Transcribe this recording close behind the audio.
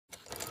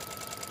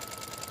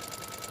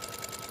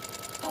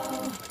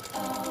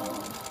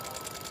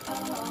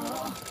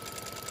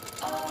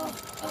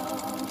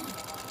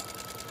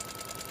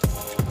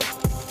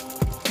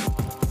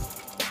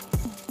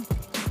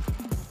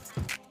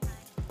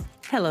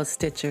Hello,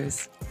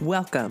 Stitchers.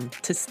 Welcome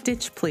to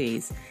Stitch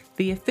Please,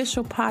 the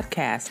official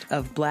podcast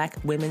of Black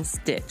Women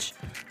Stitch,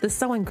 the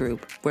sewing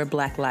group where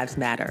Black Lives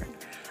Matter.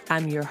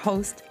 I'm your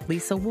host,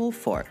 Lisa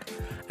Woolfork.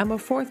 I'm a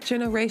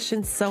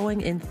fourth-generation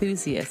sewing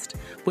enthusiast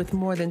with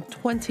more than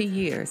 20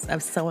 years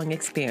of sewing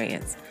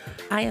experience.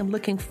 I am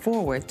looking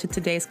forward to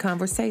today's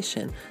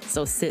conversation,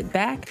 so sit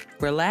back,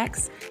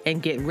 relax,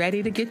 and get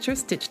ready to get your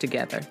stitch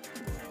together.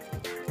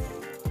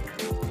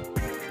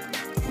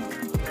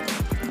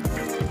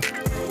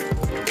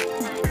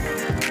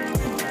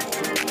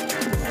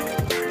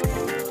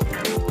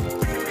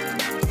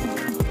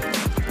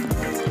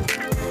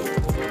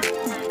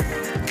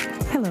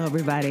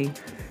 Everybody.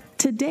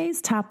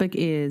 Today's topic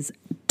is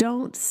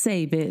don't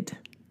save it,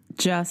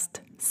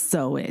 just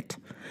sew it.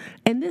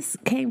 And this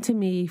came to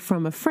me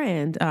from a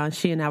friend.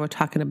 She and I were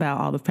talking about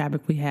all the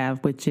fabric we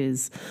have, which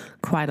is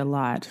quite a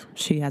lot.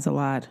 She has a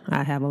lot.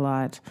 I have a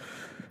lot.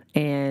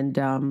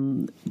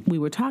 And we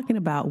were talking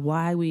about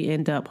why we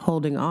end up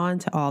holding on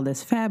to all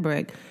this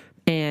fabric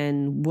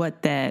and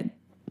what the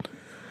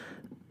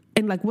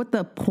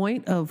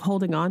point of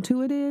holding on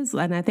to it is.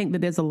 And I think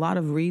that there's a lot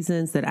of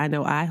reasons that I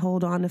know I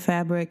hold on to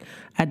fabric.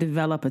 I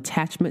develop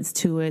attachments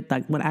to it.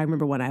 Like I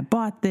remember when I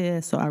bought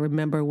this, or I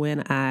remember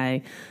when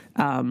I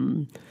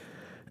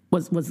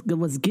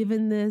was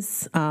given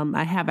this.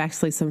 I have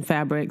actually some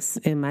fabrics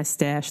in my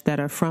stash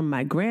that are from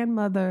my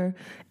grandmother,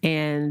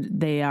 and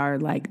they are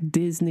like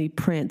Disney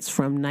prints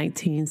from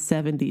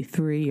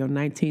 1973 or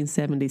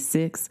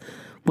 1976.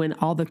 When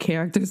all the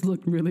characters look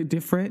really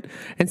different.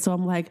 And so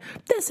I'm like,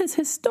 this is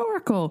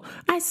historical.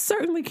 I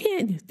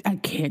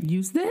can't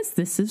use this.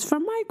 This is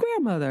from my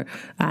grandmother.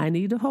 I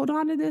need to hold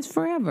on to this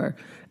forever.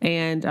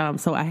 And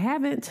so I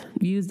haven't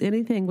used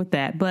anything with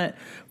that. But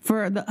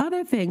for the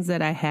other things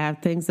that I have,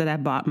 things that I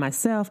bought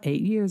myself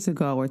 8 years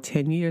ago or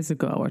 10 years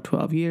ago or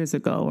 12 years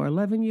ago or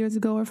 11 years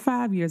ago or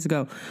 5 years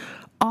ago,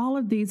 all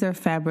of these are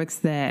fabrics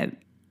that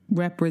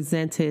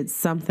represented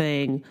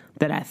something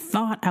that I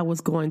thought I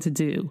was going to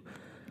do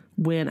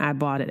when I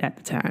bought it at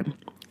the time.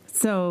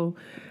 So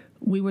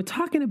we were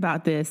talking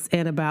about this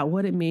and about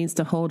what it means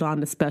to hold on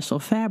to special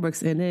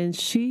fabrics. And then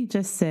she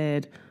just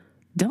said,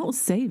 don't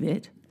save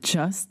it,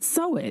 just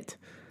sew it.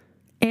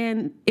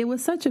 And it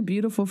was such a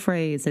beautiful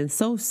phrase and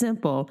so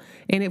simple.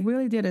 And it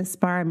really did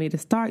inspire me to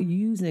start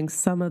using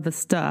some of the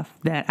stuff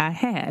that I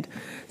had.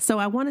 So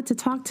I wanted to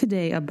talk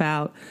today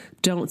about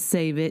don't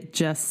save it,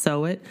 just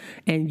sew it,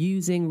 and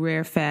using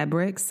rare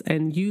fabrics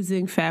and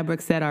using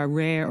fabrics that are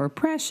rare or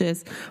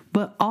precious,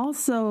 but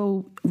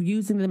also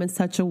using them in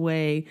such a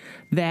way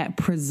that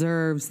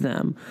preserves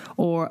them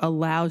or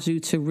allows you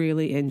to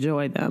really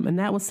enjoy them. And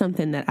that was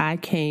something that I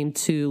came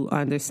to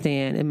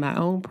understand in my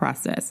own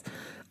process.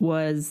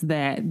 Was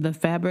that the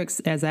fabrics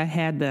as I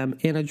had them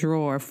in a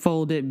drawer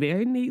folded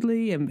very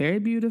neatly and very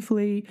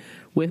beautifully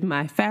with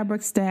my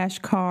fabric stash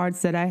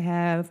cards that I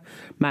have,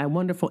 my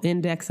wonderful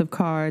index of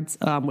cards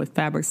with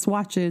fabric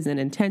swatches and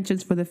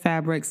intentions for the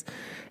fabrics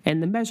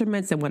and the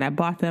measurements. And when I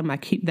bought them, I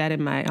keep that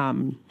in my,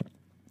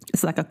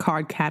 it's like a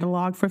card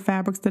catalog for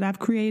fabrics that I've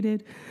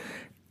created.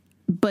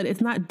 But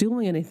it's not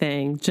doing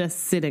anything,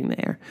 just sitting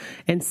there.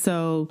 And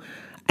so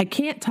I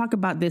can't talk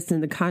about this in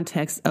the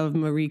context of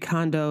Marie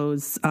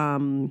Kondo's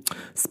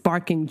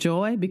Sparking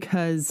Joy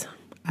because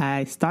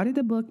I started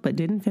the book but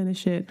didn't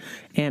finish it,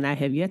 and I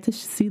have yet to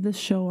see the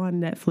show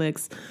on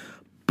Netflix.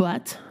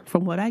 But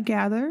from what I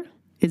gather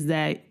is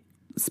that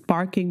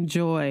Sparking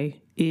Joy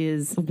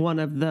is one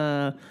of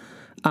the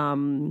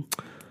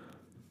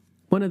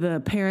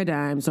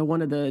paradigms or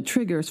one of the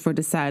triggers for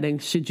deciding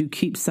should you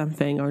keep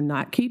something or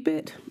not keep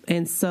it.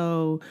 And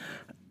so,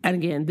 and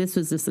again, this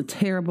was just a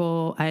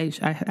terrible, I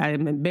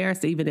am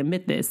embarrassed to even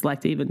admit this,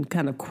 like to even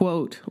kind of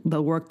quote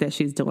the work that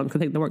she's doing, because I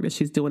think the work that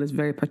she's doing is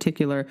very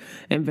particular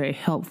and very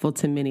helpful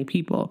to many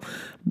people.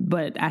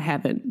 But I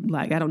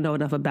don't know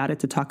enough about it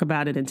to talk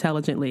about it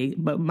intelligently.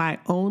 But my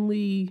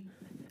only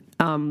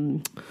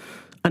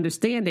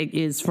understanding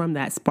is from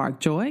that Spark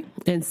Joy.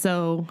 And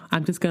so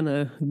I'm just going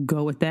to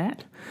go with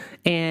that.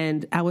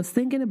 And I was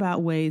thinking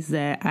about ways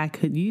that I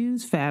could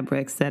use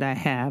fabrics that I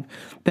have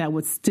that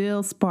would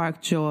still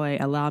spark joy,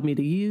 allow me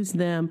to use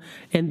them,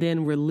 and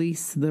then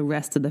release the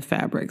rest of the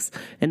fabrics.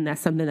 And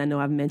that's something I know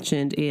I've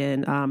mentioned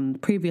in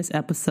previous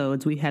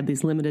episodes. We had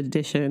these limited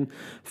edition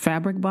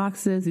fabric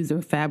boxes. These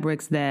are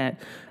fabrics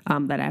that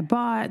I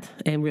bought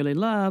and really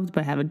loved,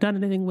 but haven't done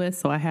anything with.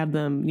 So I have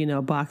them,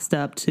 boxed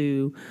up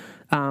to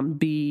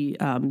be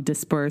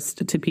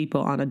dispersed to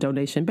people on a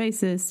donation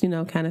basis,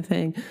 kind of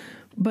thing.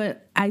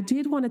 But I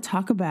did want to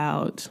talk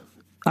about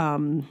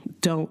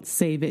don't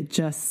save it,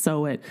 just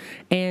sew it.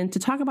 And to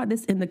talk about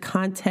this in the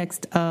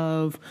context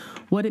of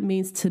what it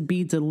means to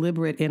be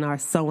deliberate in our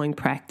sewing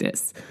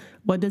practice.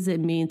 What does it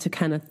mean to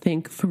kind of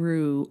think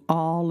through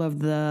all of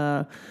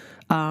the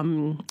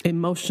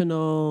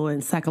emotional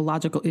and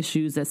psychological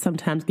issues that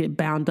sometimes get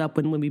bound up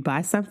when we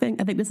buy something?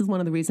 I think this is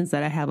one of the reasons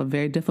that I have a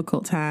very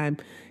difficult time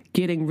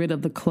getting rid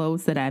of the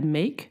clothes that I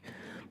make,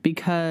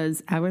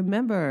 because I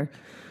remember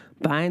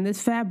buying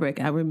this fabric.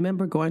 I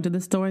remember going to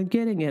the store and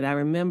getting it. I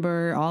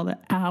remember all the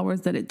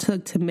hours that it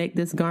took to make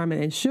this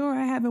garment. And sure,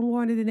 I haven't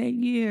worn it in 8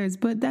 years,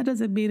 but that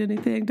doesn't mean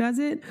anything, does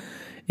it?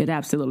 It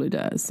absolutely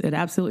does. It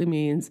absolutely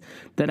means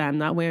that I'm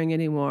not wearing it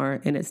anymore,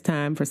 and it's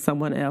time for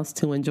someone else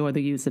to enjoy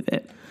the use of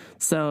it.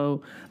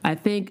 So I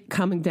think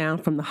coming down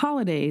from the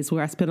holidays,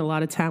 where I spent a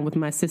lot of time with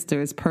my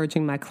sisters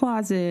purging my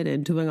closet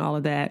and doing all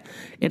of that,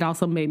 it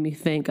also made me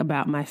think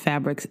about my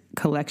fabric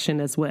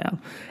collection as well.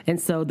 And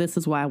so this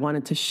is why I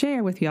wanted to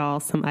share with y'all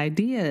some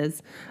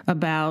ideas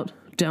about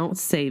don't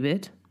save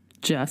it,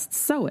 just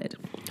sew it.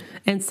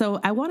 And so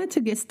I wanted to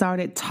get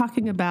started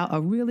talking about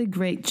a really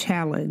great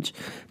challenge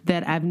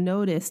that I've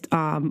noticed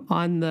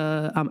on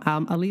the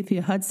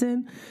Alethea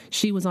Hudson.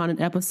 She was on an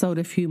episode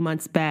a few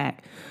months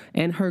back,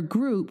 and her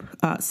group,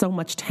 So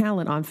Much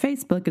Talent on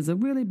Facebook, is a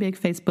really big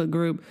Facebook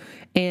group,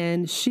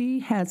 and she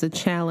has a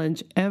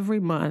challenge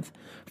every month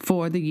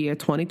for the year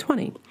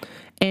 2020.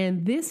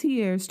 And this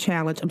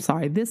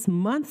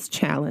month's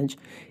challenge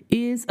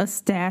is a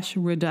stash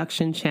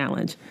reduction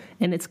challenge,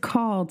 and it's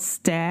called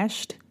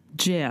Stashed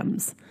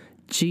Gems.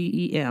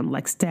 GEM,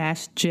 like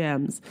Stash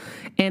Gems.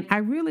 And I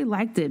really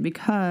liked it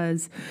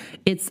because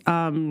it's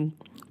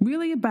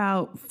really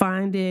about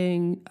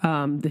finding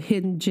the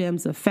hidden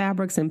gems of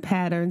fabrics and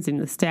patterns in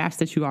the stash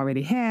that you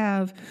already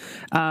have,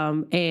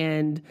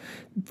 and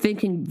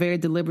thinking very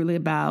deliberately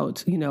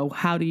about,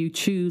 how do you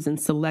choose and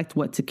select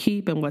what to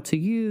keep and what to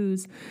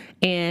use.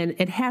 And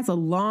it has a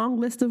long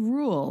list of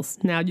rules.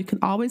 Now, you can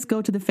always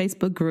go to the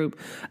Facebook group,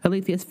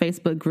 Alethea's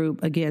Facebook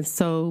group, again,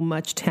 So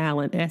Much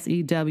Talent,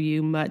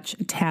 SEW Much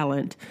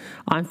Talent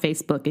on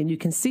Facebook, and you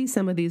can see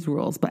some of these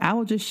rules, but I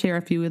will just share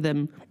a few of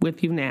them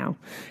with you now,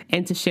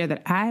 and to share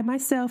that I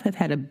myself have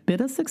had a bit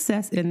of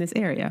success in this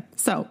area.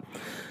 So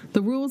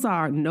the rules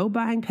are no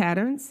buying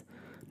patterns,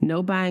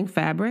 no buying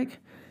fabric,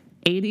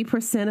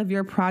 80% of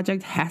your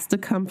project has to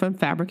come from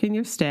fabric in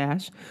your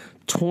stash.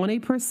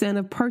 20%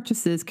 of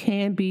purchases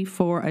can be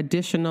for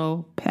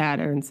additional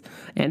patterns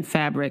and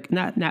fabric,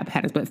 not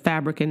patterns, but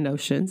fabric and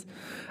notions.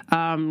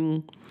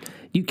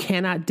 You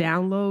cannot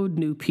download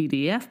new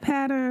PDF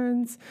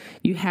patterns.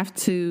 You have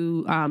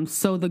to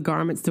sew the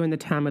garments during the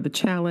time of the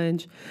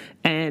challenge.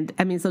 And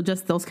so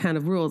just those kind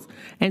of rules.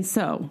 And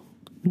so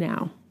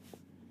now,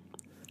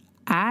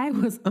 I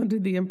was under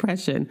the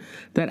impression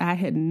that I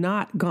had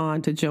not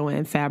gone to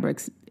Joann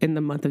Fabrics in the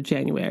month of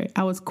January.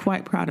 I was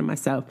quite proud of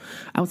myself.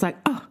 I was like,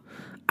 oh,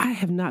 I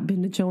have not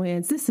been to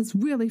Joann's. This is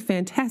really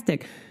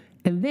fantastic.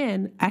 And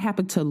then I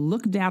happened to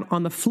look down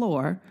on the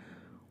floor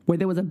where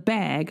there was a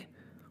bag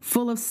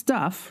full of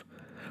stuff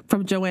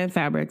from Joann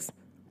Fabrics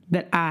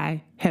that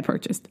I had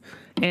purchased.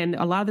 And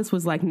a lot of this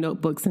was like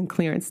notebooks and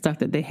clearance stuff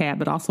that they had,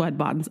 but also I'd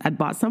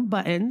bought some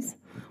buttons,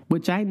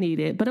 which I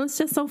needed, but it was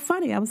just so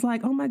funny. I was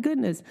like, oh my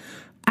goodness,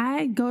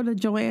 I go to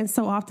Joann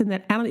so often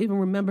that I don't even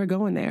remember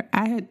going there.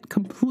 I had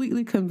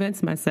completely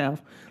convinced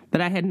myself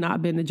that I had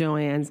not been to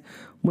Joann's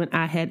when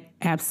I had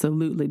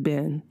absolutely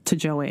been to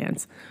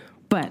Joann's.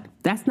 But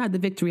that's not the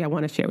victory I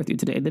want to share with you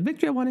today. The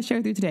victory I want to share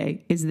with you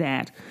today is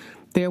that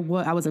I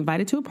was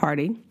invited to a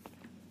party,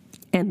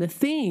 and the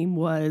theme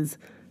was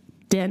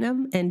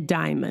denim and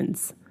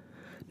diamonds.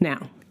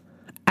 Now,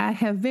 I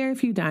have very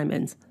few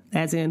diamonds,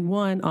 as in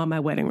one on my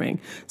wedding ring.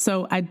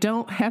 So I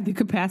don't have the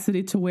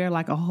capacity to wear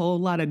like a whole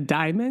lot of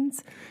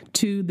diamonds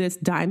to this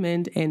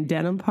diamond and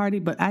denim party,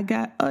 but I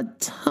got a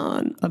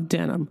ton of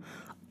denim.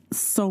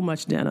 So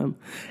much denim.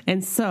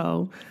 And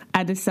so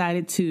I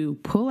decided to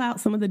pull out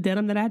some of the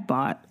denim that I'd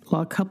bought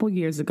a couple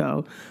years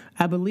ago.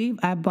 I believe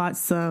I bought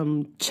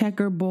some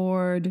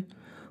checkerboard,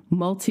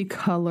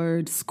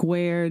 multicolored,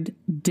 squared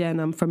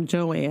denim from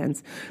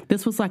Joann's.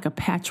 This was like a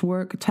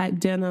patchwork type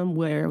denim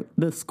where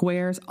the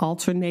squares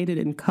alternated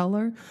in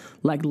color,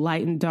 like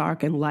light and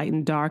dark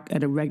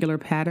at a regular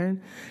pattern.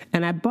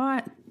 And I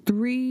bought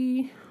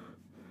maybe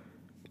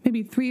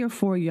 3 or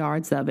 4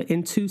 yards of it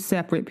in 2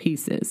 separate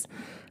pieces.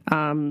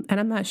 And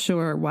I'm not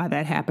sure why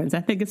that happens.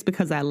 I think it's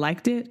because I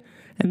liked it,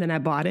 and then I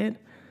bought it,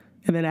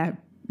 and then I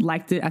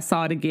liked it. I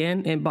saw it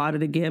again and bought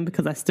it again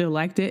because I still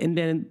liked it. And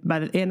then by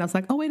the end, I was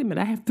like, oh, wait a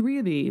minute, I have 3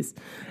 of these.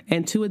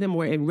 And 2 of them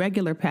were in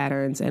regular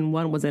patterns, and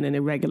 1 was in an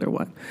irregular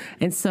one.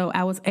 And so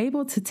I was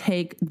able to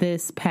take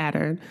this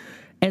pattern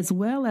as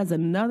well as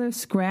another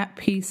scrap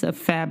piece of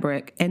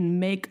fabric and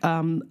make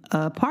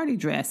a party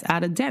dress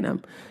out of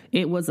denim.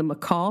 It was a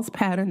McCall's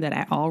pattern that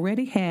I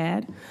already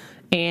had.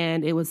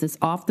 And it was this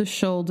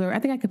off-the-shoulder, I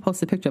think I could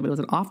post a picture of it. It was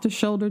an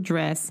off-the-shoulder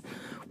dress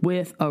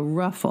with a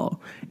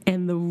ruffle.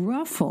 And the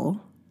ruffle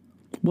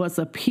was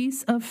a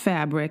piece of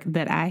fabric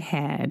that I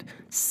had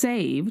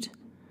saved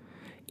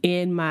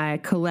in my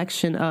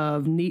collection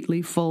of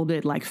neatly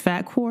folded, like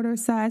fat quarter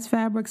size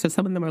fabrics. So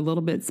some of them are a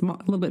little bit small,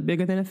 a little bit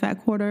bigger than a fat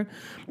quarter.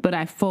 But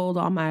I fold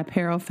all my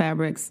apparel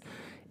fabrics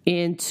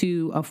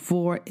into a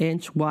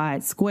 4-inch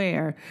wide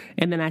square,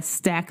 and then I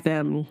stack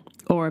them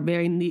or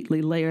very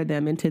neatly layer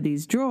them into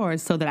these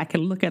drawers so that I can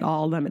look at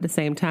all of them at the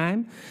same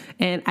time.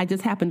 And I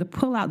just happened to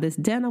pull out this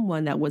denim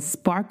one that was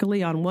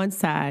sparkly on one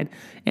side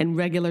and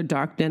regular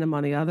dark denim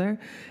on the other.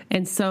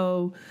 And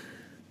so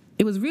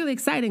it was really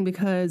exciting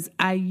because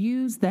I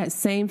used that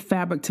same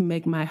fabric to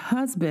make my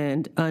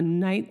husband a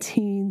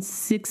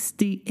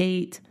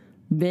 1968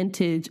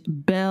 vintage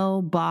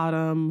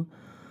bell-bottom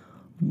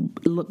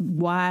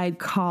wide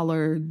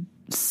collared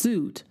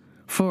suit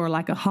for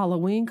like a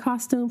Halloween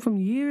costume from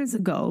years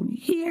ago.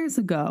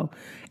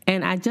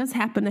 And I just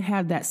happened to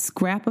have that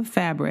scrap of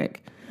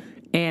fabric,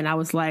 and I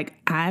was like,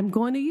 I'm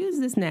going to use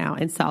this now.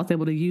 And so I was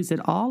able to use it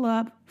all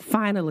up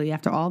finally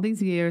after all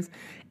these years,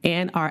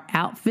 and our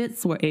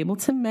outfits were able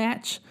to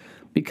match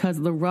because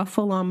the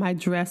ruffle on my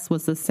dress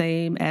was the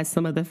same as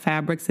some of the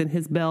fabrics in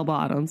his bell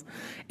bottoms.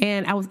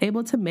 And I was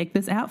able to make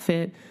this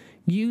outfit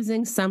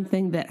using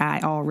something that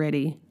I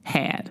already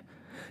had.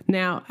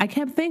 Now, I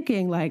kept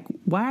thinking, like,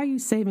 why are you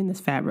saving this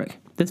fabric?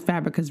 This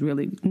fabric is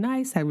really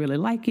nice. I really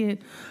like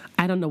it.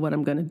 I don't know what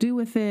I'm going to do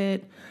with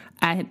it.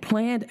 I had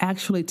planned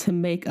actually to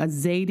make a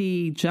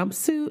Zadie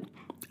jumpsuit.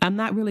 I'm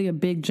not really a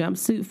big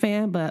jumpsuit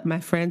fan, but my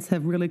friends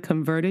have really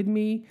converted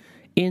me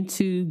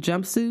into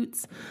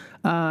jumpsuits.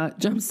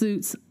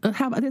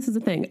 This is the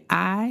thing.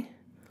 I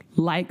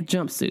like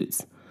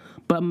jumpsuits,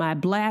 but my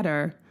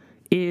bladder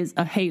is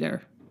a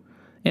hater,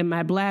 and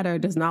my bladder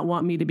does not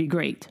want me to be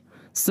great.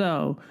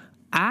 So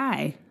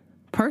I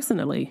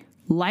personally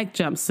like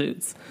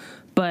jumpsuits,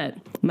 but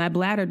my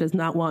bladder does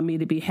not want me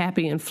to be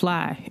happy and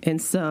fly.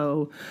 And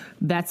so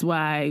that's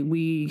why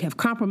we have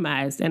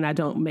compromised, and I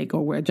don't make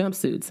or wear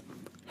jumpsuits.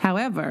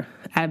 However,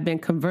 I've been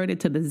converted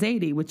to the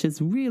Zadie, which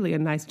is really a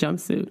nice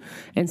jumpsuit.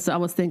 And so I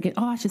was thinking,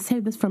 I should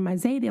save this for my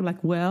Zadie. I'm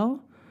like,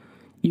 well,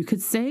 you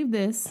could save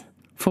this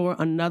for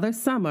another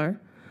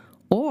summer,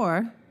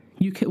 or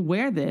you could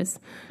wear this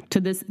to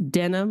this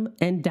denim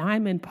and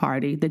diamond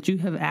party that you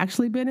have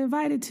actually been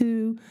invited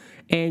to,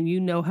 and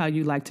you know how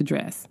you like to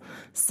dress.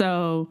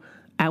 So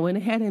I went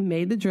ahead and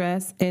made the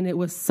dress, and it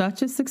was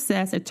such a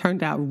success. It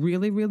turned out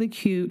really, really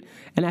cute,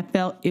 and it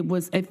felt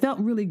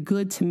really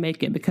good to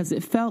make it because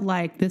it felt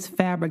like this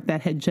fabric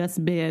that had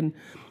just been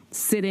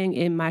sitting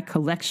in my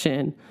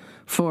collection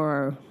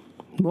for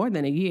more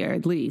than a year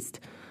at least,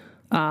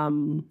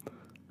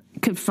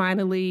 could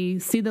finally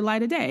see the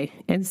light of day.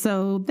 And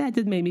so that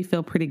just made me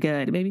feel pretty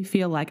good. It made me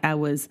feel like I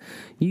was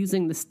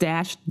using the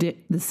Stashed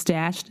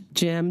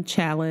Gem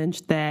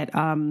challenge that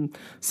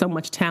So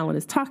Much Talent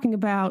is talking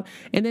about,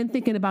 and then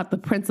thinking about the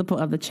principle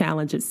of the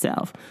challenge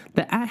itself,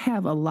 that I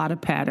have a lot of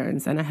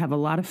patterns and I have a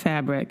lot of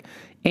fabric,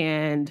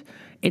 and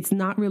it's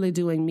not really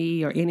doing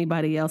me or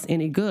anybody else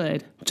any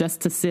good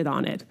just to sit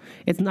on it.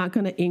 It's not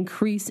going to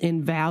increase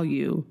in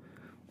value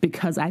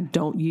because I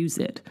don't use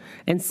it.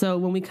 And so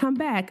when we come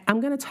back,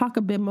 I'm going to talk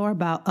a bit more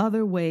about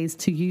other ways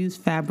to use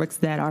fabrics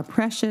that are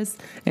precious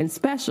and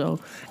special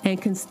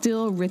and can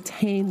still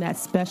retain that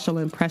special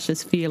and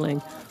precious feeling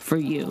for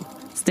you.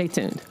 Stay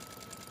tuned.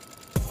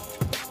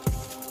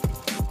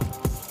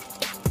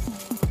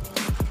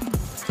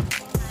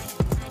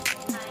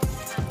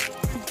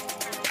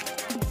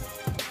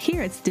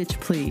 Here at Stitch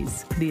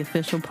Please, the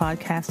official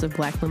podcast of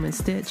Black Women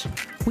Stitch,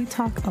 we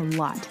talk a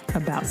lot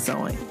about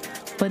sewing.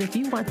 But if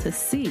you want to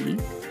see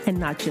and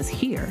not just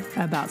hear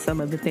about some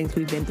of the things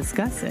we've been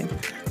discussing,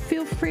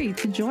 feel free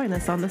to join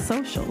us on the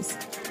socials.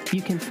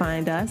 You can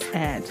find us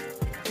at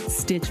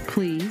Stitch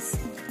Please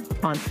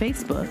on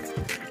Facebook,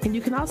 and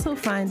you can also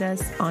find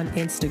us on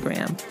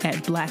Instagram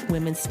at Black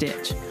Women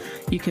Stitch.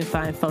 You can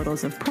find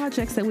photos of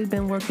projects that we've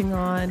been working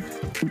on,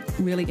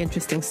 really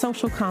interesting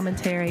social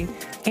commentary,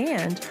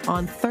 and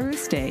on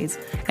Thursdays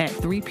at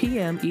 3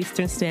 p.m.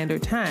 Eastern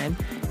Standard Time,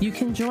 you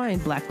can join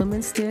Black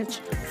Women Stitch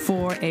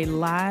for a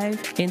live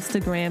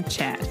Instagram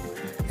chat.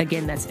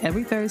 Again, that's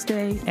every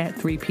Thursday at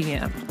 3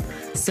 p.m.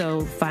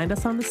 So find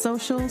us on the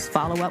socials,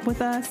 follow up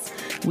with us.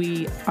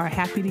 We are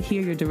happy to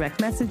hear your direct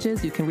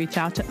messages. You can reach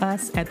out to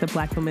us at the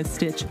Black Women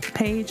Stitch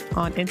page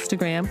on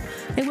Instagram,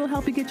 and we'll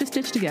help you get your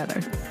stitch together.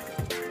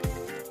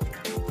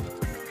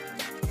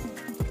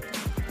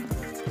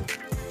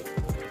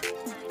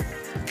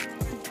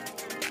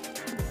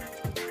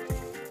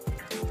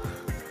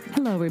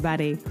 Hello,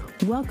 everybody.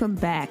 Welcome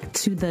back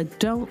to the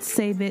Don't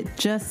Save It,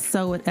 Just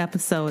Sew It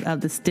episode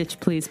of the Stitch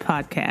Please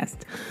podcast.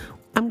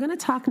 I'm going to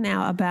talk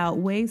now about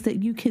ways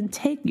that you can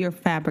take your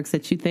fabrics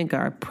that you think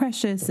are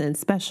precious and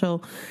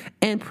special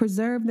and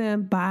preserve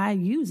them by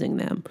using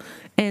them.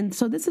 And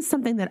so this is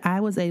something that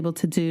I was able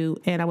to do,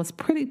 and I was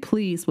pretty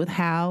pleased with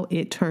how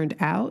it turned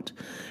out.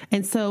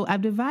 And so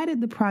I've divided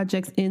the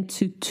projects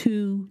into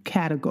two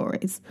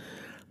categories.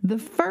 The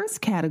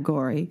first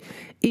category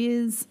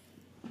is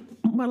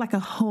more like a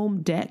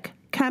home deck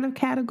kind of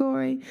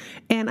category.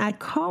 And I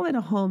call it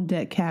a home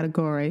deck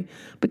category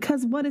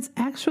because what it's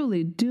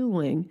actually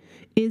doing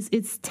is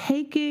it's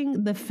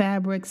taking the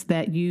fabrics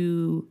that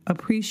you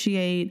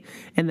appreciate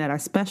and that are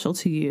special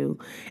to you,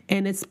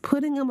 and it's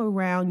putting them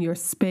around your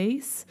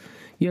space,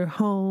 your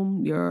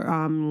home,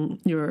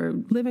 your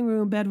living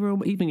room,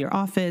 bedroom, even your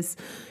office,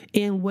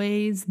 in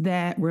ways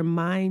that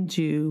remind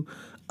you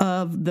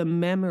of the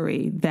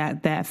memory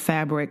that that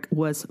fabric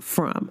was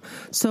from.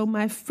 So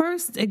my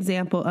first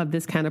example of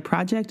this kind of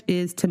project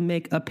is to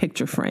make a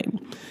picture frame.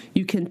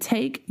 You can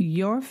take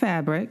your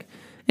fabric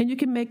and you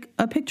can make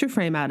a picture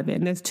frame out of it.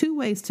 And there's two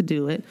ways to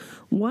do it.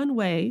 One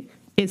way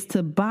is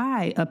to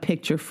buy a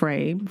picture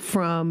frame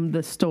from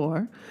the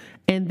store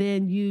and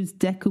then use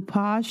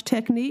decoupage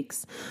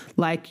techniques.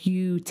 Like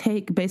you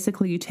take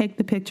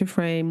the picture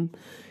frame,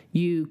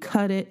 you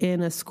cut it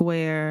in a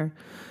square,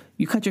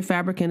 you cut your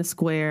fabric in a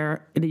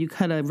square, and then you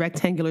cut a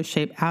rectangular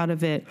shape out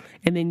of it,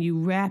 and then you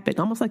wrap it,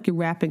 almost like you're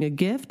wrapping a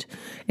gift,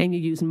 and you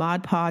use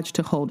Mod Podge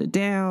to hold it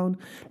down.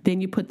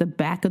 Then you put the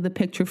back of the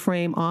picture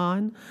frame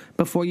on.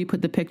 Before you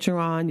put the picture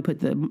on,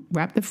 you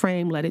wrap the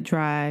frame, let it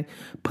dry,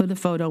 put the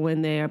photo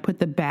in there, put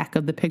the back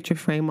of the picture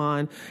frame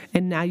on,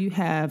 and now you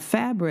have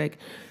fabric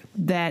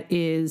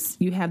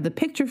you have the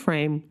picture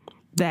frame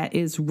that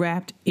is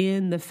wrapped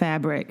in the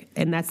fabric,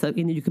 and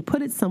and you can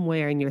put it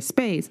somewhere in your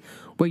space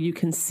where you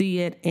can see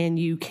it and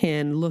you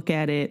can look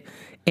at it,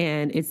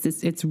 and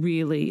it's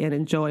really an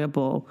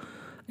enjoyable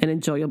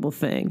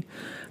thing.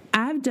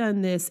 I've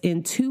done this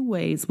in two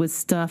ways with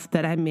stuff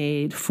that I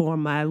made for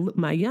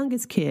my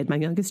youngest kid. My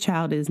youngest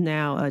child is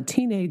now a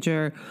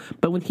teenager,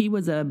 but when he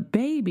was a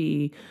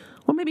baby,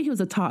 or maybe he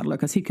was a toddler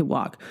because he could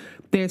walk,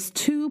 there's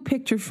two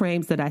picture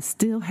frames that I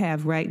still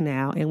have right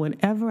now, and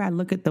whenever I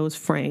look at those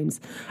frames,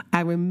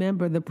 I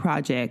remember the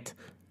project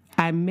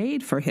I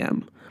made for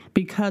him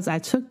because I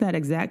took that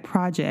exact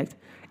project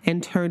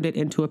and turned it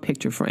into a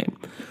picture frame.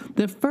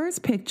 The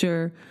first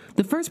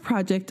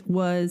project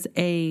was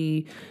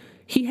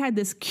he had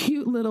this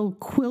cute little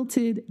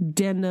quilted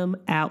denim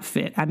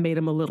outfit. I made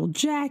him a little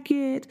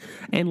jacket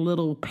and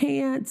little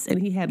pants,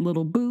 and he had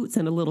little boots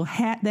and a little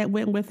hat that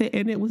went with it,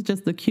 and it was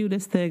just the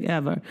cutest thing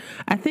ever.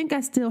 I think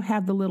I still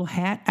have the little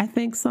hat,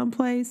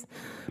 someplace,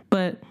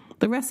 but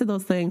the rest of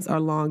those things are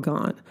long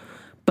gone.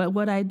 But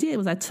what I did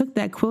was I took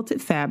that quilted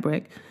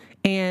fabric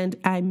and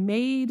I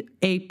made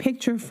a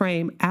picture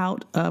frame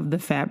out of the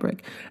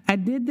fabric. I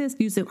did this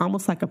using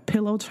almost like a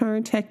pillow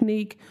turn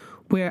technique,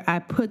 where I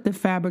put the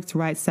fabric's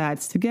right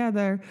sides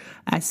together,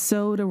 I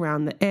sewed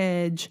around the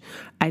edge,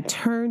 I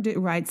turned it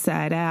right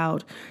side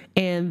out,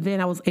 and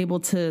then I was able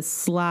to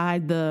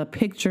slide the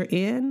picture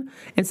in.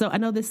 And so I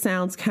know this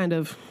sounds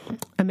I'm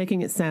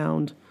making it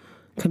sound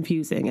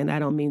confusing, and I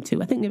don't mean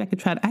to. I think maybe I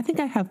could I think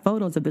I have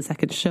photos of this I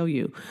could show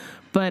you.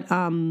 But,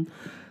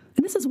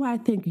 and this is why I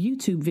think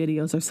YouTube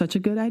videos are such a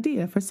good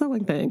idea for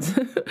sewing things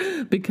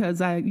because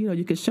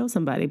you could show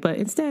somebody, but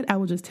instead I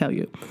will just tell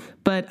you.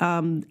 But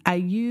I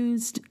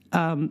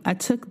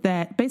took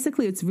that,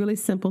 basically it's really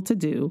simple to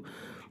do.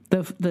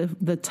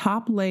 The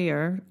top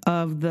layer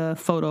of the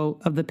photo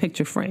of the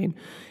picture frame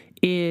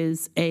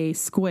is a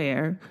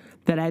square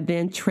that I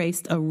then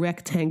traced a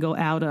rectangle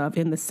out of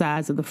in the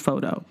size of the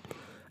photo.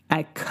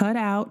 I cut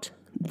out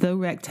the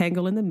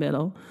rectangle in the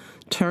middle,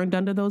 turned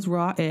under those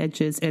raw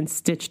edges, and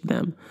stitched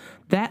them.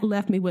 That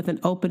left me with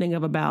an opening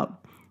of about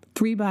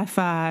 3 by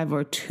 5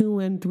 or 2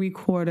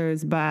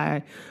 3/4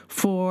 by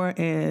 4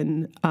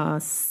 and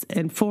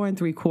 4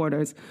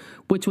 3/4,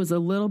 which was a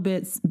little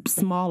bit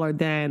smaller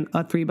than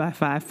a 3 by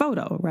 5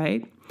 photo,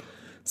 right?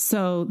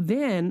 So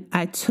then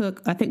I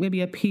took, I think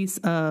maybe a piece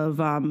of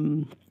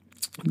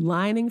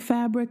lining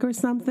fabric or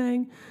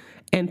something,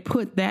 and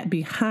put that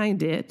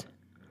behind it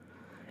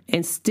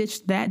and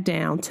stitched that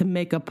down to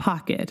make a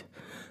pocket.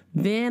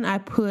 Then I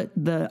put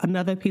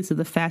another piece of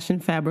the fashion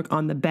fabric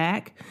on the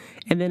back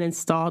and then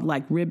installed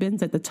like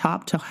ribbons at the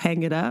top to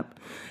hang it up.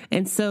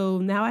 And so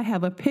now I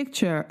have a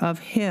picture of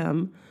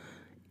him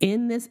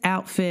in this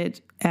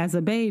outfit as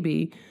a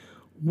baby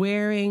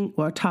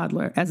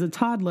as a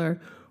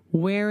toddler,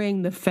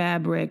 wearing the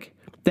fabric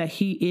that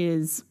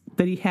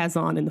he has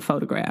on in the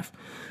photograph.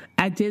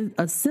 I did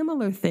a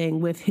similar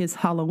thing with his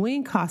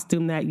Halloween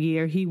costume that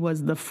year. He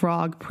was the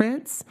Frog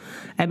Prince.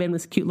 I made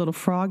this cute little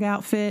frog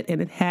outfit,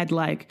 and it had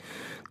like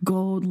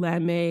gold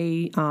lame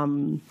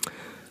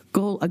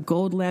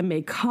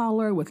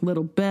collar with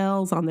little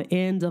bells on the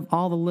end of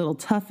all the little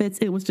tuffets.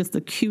 It was just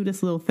the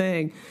cutest little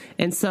thing.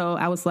 And so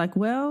I was like,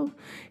 well,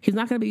 he's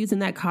not going to be using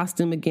that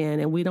costume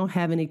again, and we don't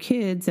have any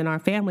kids in our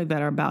family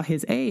that are about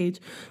his age.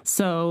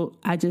 So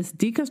I just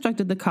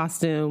deconstructed the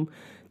costume,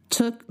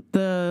 took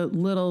the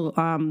little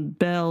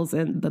bells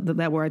and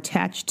that were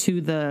attached to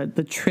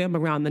the trim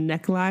around the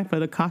neckline for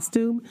the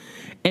costume,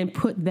 and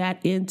put that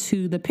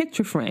into the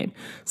picture frame.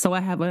 So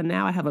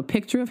now I have a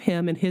picture of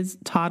him in his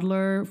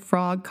toddler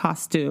frog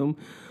costume,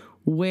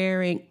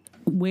 wearing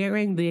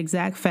the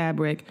exact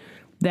fabric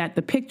that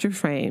the picture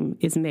frame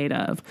is made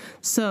of.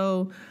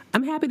 So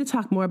I'm happy to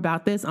talk more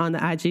about this on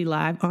the IG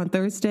Live on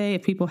Thursday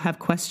if people have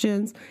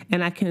questions,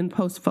 and I can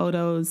post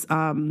photos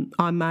on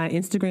my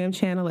Instagram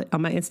channel,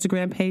 on my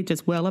Instagram page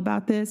as well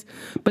about this.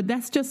 But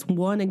that's just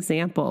one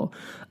example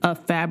of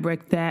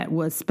fabric that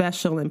was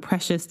special and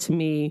precious to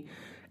me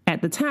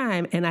at the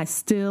time, and I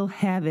still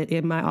have it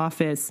in my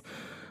office,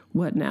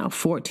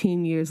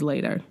 14 years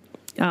later.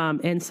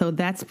 And so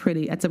that's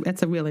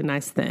a really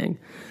nice thing.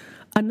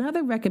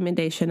 Another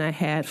recommendation I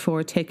had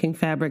for taking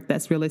fabric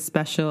that's really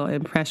special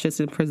and precious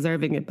and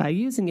preserving it by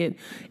using it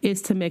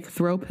is to make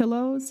throw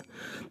pillows.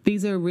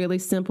 These are really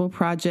simple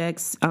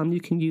projects.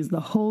 You can use the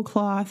whole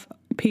cloth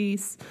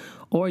piece,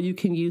 or you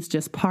can use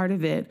just part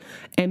of it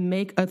and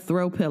make a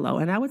throw pillow.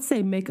 And I would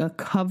say make a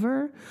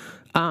cover,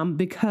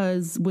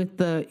 because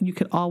you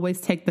could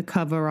always take the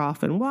cover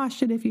off and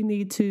wash it if you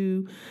need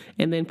to,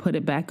 and then put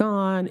it back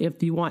on. If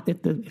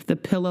the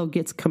pillow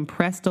gets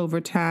compressed over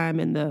time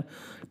and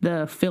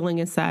the filling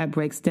inside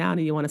breaks down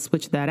and you want to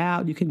switch that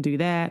out, you can do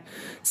that.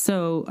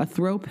 So a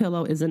throw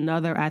pillow is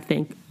another, I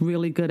think,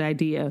 really good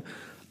idea.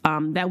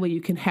 That way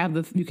you can have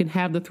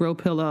the throw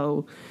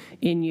pillow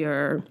in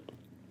your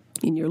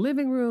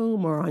living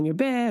room or on your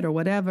bed or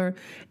whatever,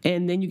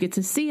 and then you get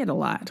to see it a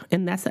lot.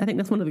 And I think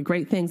that's one of the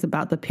great things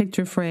about the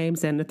picture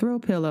frames and the throw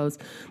pillows,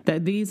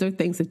 that these are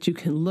things that you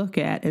can look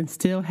at and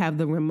still have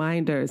the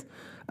reminders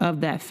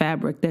of that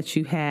fabric that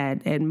you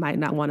had and might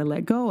not want to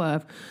let go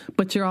of,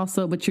 but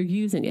you're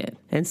using it.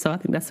 And so I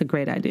think that's a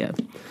great idea.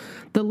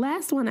 The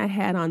last one I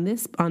had on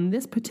this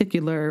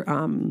particular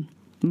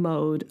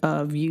mode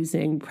of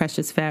using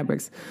precious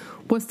fabrics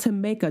was to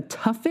make a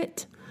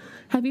tuffet.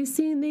 Have you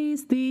seen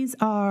these? These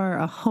are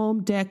a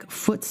home deck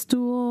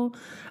footstool.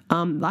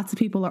 Lots of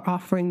people are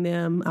offering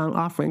them,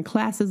 offering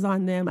classes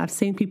on them. I've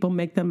seen people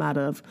make them out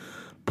of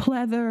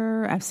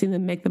pleather. I've seen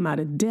them make them out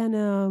of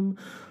denim.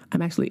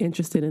 I'm actually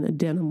interested in a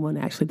denim one,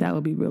 actually. That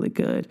would be really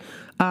good.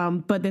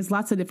 But there's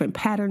lots of different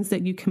patterns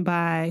that you can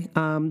buy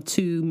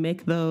to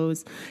make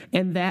those.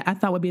 And that I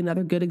thought would be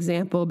another good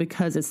example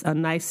because it's a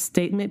nice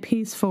statement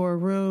piece for a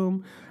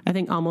room. I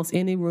think almost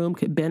any room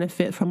could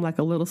benefit from like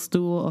a little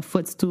stool, a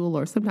footstool,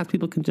 or sometimes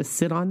people can just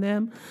sit on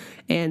them.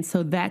 And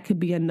so that could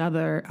be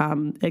another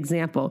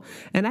example.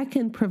 And I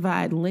can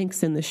provide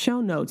links in the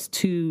show notes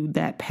to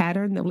that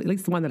pattern, at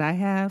least the one that I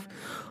have.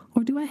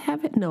 Or do I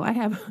have it? No, I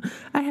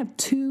have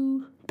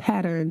two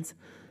patterns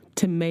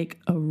to make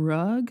a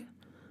rug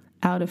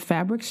out of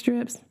fabric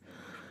strips.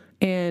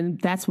 And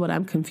that's what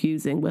I'm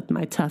confusing with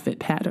my tuffet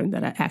pattern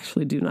that I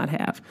actually do not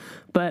have.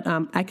 But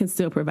I can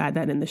still provide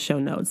that in the show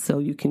notes so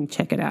you can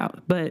check it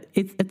out. But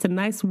it's a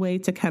nice way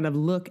to kind of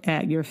look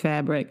at your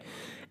fabric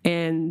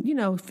and,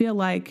 feel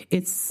like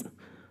it's,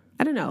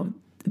 I don't know.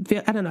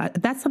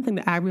 That's something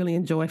that I really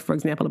enjoy, for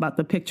example, about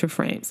the picture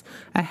frames.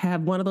 I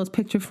have one of those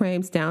picture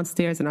frames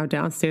downstairs in our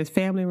downstairs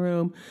family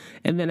room,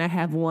 and then I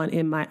have one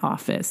in my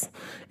office.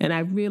 And I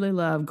really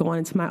love going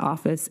into my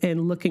office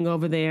and looking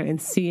over there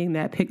and seeing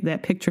that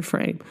picture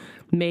frame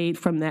made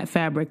from that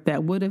fabric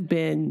that would have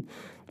been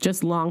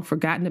just long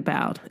forgotten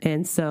about.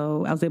 And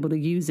so I was able to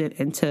use it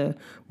and to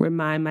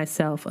remind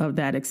myself of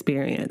that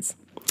experience.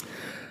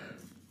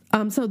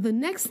 So the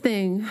next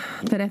thing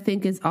that I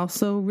think is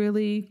also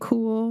really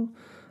cool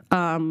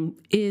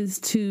is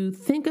to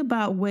think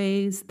about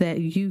ways that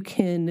you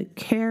can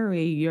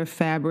carry your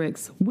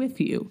fabrics with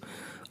you.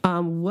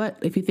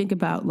 If you think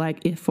about,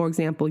 like, if, for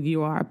example,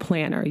 you are a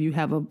planner, you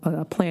have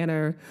a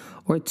planner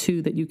or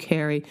two that you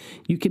carry,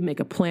 you can make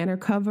a planner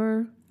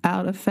cover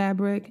out of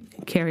fabric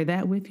and carry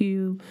that with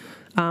you.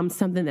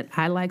 Something that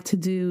I like to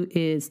do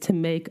is to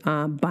make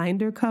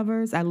binder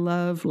covers. I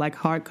love like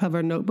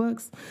hardcover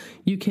notebooks.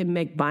 You can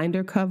make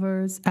binder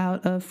covers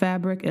out of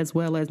fabric as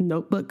well as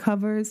notebook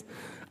covers.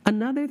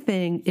 Another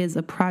thing is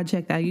a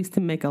project I used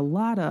to make a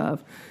lot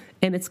of,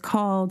 and it's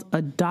called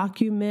a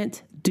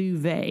document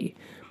duvet.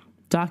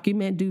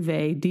 Document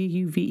duvet,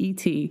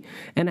 D-U-V-E-T.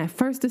 And I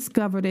first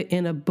discovered it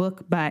in a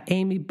book by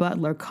Amy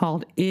Butler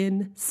called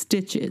In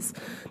Stitches.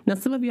 Now,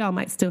 some of y'all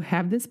might still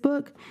have this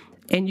book,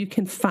 and you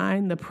can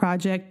find the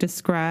project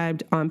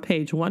described on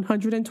page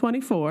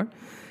 124.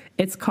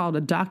 It's called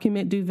a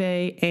document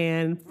duvet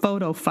and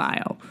photo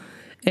file.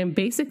 And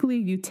basically,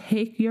 you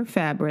take your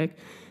fabric,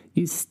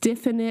 you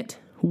stiffen it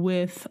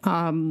with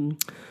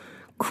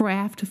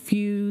Craft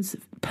Fuse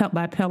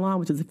by Pellon,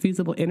 which is a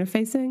fusible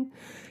interfacing,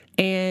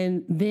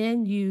 and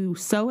then you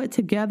sew it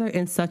together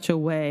in such a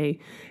way,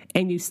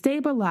 and you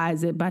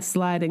stabilize it by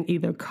sliding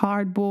either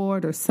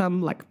cardboard or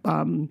some like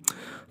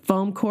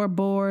foam core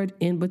board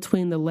in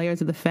between the layers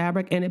of the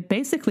fabric, and it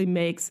basically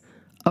makes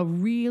a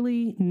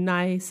really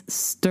nice,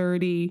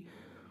 sturdy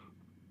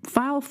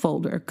file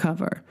folder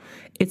cover.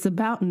 It's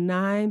about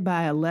 9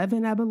 by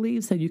 11, I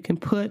believe, so you can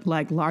put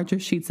like larger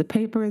sheets of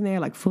paper in there,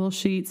 like full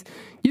sheets.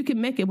 You can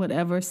make it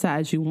whatever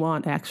size you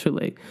want,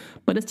 actually.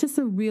 But it's just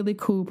a really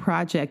cool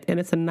project, and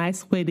it's a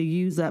nice way to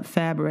use up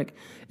fabric,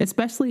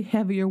 especially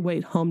heavier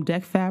weight home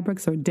deck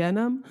fabrics or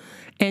denim,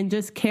 and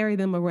just carry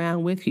them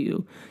around with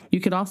you.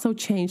 You could also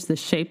change the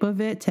shape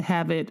of it to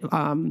have it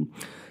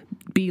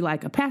be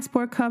like a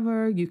passport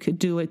cover. You could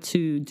do it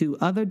to do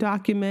other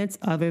documents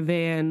other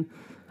than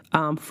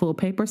full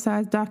paper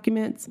size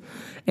documents.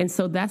 And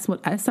so that's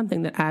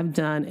something that I've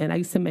done, and I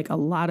used to make a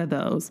lot of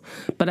those.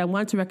 But I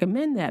wanted to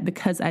recommend that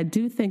because I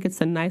do think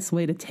it's a nice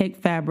way to take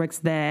fabrics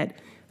that,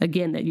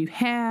 again, that you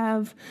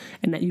have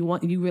and that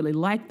you really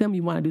like them,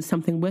 you want to do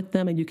something with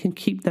them, and you can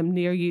keep them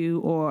near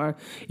you, or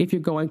if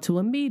you're going to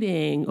a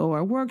meeting or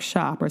a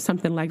workshop or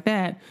something like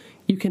that,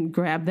 you can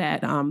grab that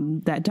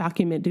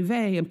document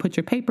duvet and put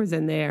your papers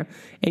in there,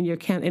 and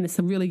it's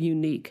a really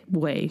unique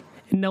way.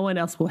 No one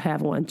else will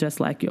have one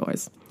just like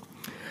yours.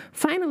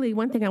 Finally,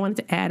 one thing I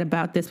wanted to add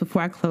about this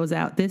before I close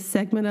out this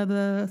segment of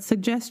the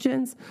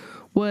suggestions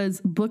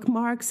was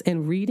bookmarks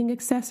and reading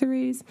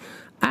accessories.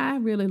 I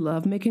really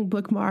love making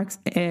bookmarks,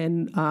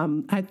 and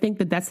I think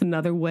that that's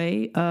another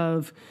way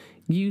of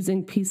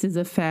using pieces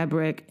of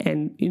fabric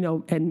and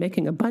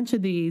making a bunch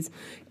of these,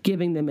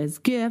 giving them as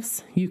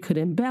gifts. You could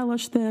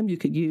embellish them. You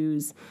could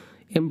use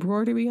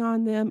embroidery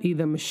on them,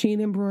 either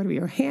machine embroidery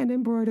or hand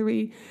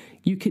embroidery.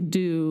 You could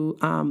do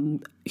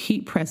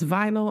heat press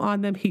vinyl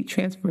on them, heat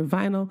transfer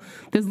vinyl.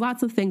 There's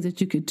lots of things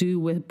that you could do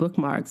with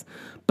bookmarks,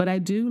 but I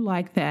do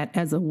like that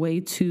as a way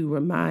to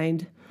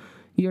remind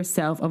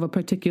yourself of a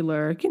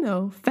particular,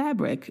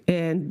 fabric.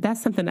 And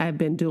that's something I've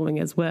been doing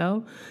as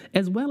well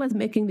as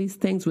making these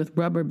things with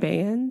rubber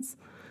bands.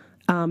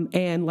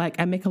 And like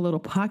I make a little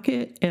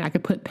pocket and I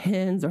could put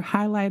pens or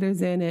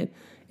highlighters in it.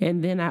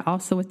 And then I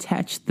also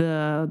attach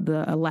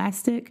the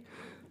elastic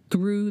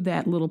through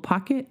that little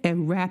pocket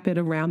and wrap it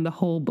around the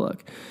whole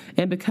book.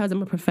 And because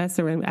I'm a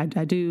professor and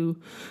I do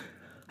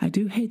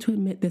hate to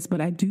admit this,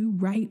 but I do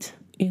write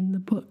in the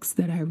books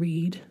that I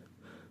read.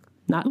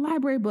 Not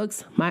library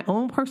books, my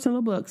own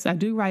personal books. I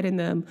do write in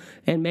them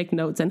and make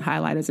notes and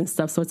highlighters and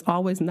stuff. So it's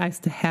always nice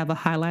to have a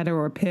highlighter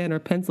or a pen or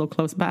pencil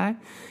close by.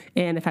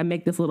 And if I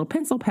make this little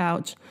pencil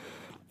pouch,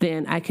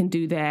 then I can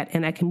do that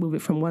and I can move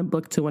it from one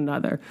book to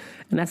another.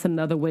 And that's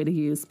another way to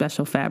use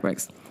special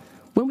fabrics.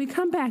 When we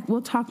come back,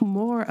 we'll talk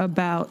more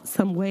about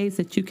some ways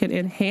that you can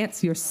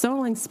enhance your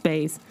sewing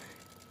space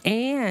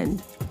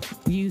and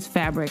use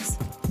fabrics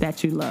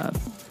that you love.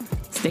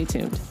 Stay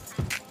tuned.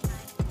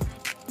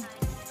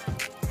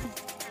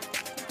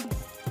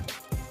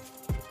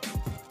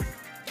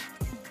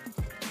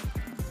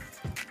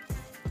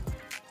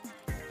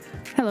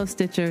 Hello,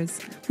 Stitchers.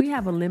 We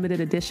have a limited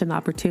edition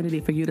opportunity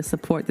for you to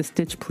support the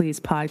Stitch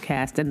Please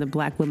podcast and the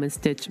Black Women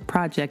Stitch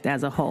project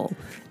as a whole,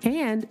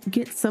 and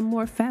get some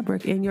more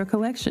fabric in your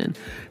collection.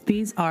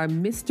 These are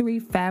mystery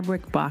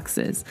fabric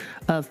boxes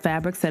of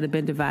fabrics that have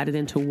been divided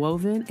into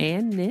woven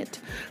and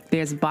knit.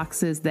 There's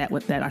boxes that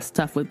are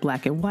stuffed with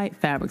black and white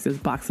fabrics. There's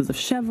boxes of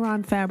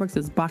chevron fabrics.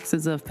 There's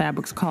boxes of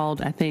fabrics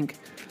called, I think,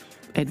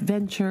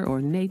 Adventure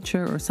or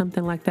Nature or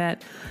something like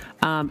that.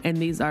 And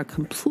these are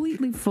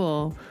completely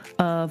full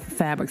of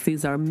fabrics.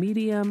 These are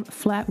medium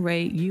flat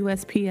rate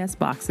USPS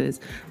boxes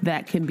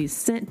that can be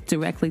sent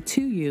directly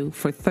to you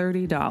for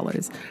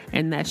 $30,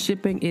 and that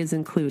shipping is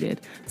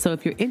included. So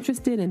if you're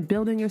interested in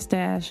building your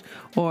stash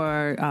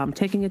or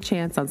taking a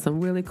chance on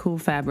some really cool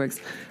fabrics,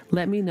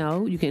 let me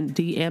know. You can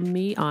DM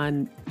me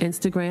on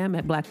Instagram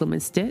at Black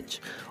Women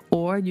Stitch,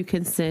 or you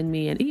can send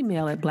me an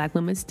email at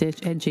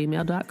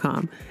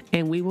blackwomenstitch@gmail.com,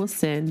 and we will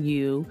send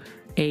you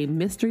a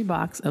mystery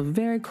box of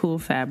very cool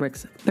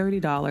fabrics,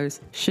 $30,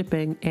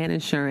 shipping and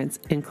insurance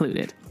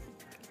included.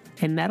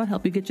 And that'll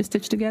help you get your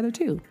stitch together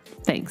too.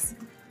 Thanks.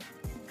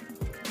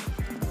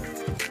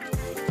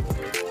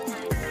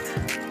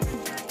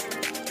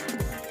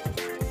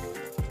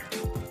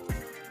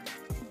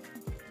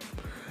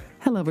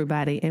 Hello,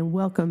 everybody, and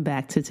welcome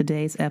back to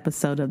today's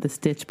episode of the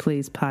Stitch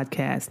Please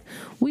podcast.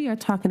 We are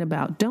talking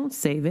about don't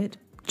save it,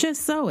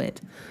 just sew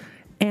it.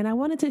 And I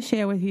wanted to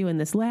share with you in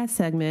this last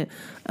segment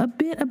a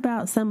bit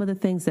about some of the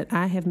things that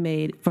I have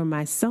made for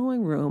my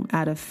sewing room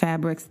out of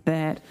fabrics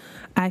that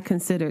I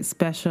considered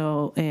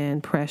special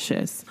and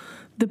precious.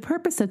 The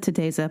purpose of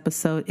today's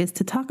episode is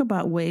to talk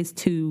about ways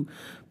to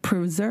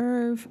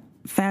preserve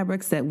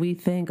fabrics that we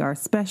think are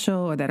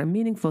special or that are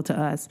meaningful to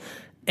us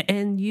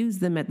and use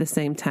them at the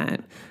same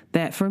time.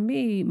 That for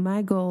me,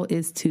 my goal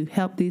is to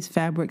help these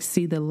fabrics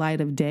see the light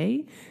of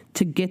day,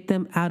 to get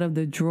them out of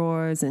the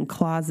drawers and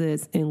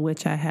closets in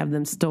which I have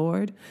them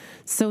stored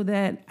so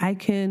that I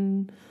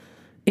can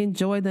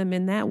enjoy them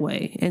in that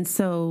way. And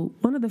so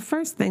one of the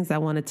first things I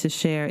wanted to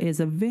share is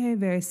a very,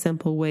 very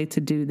simple way to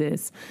do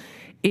this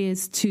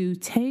is to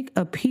take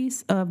a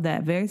piece of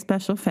that very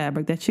special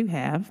fabric that you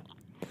have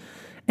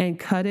and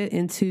cut it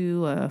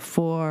into a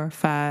 4,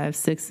 5,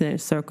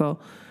 6-inch circle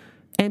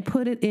and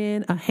put it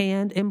in a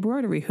hand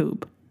embroidery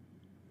hoop.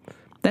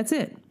 That's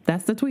it.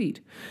 That's the tweet.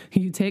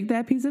 You take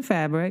that piece of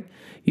fabric,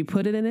 you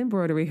put it in an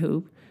embroidery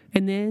hoop,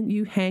 and then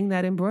you hang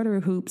that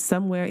embroidery hoop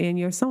somewhere in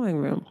your sewing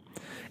room.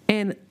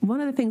 And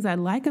one of the things I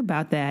like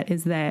about that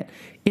is that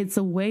it's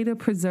a way to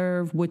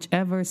preserve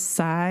whichever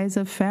size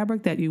of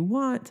fabric that you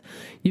want.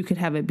 You could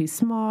have it be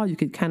small. You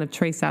could kind of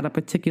trace out a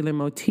particular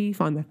motif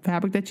on the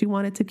fabric that you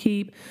want it to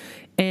keep.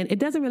 And it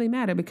doesn't really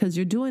matter because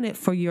you're doing it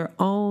for your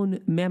own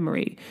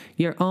memory,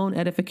 your own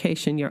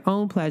edification, your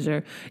own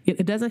pleasure.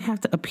 It doesn't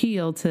have to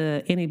appeal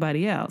to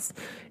anybody else.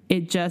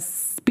 It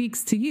just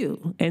speaks to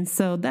you. And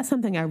so that's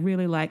something I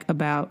really like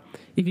about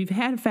if you've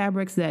had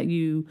fabrics that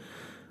you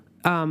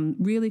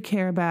really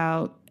care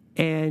about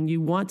and you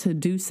want to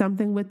do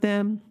something with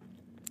them,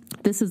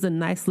 this is a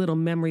nice little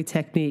memory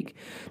technique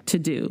to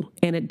do.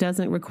 And it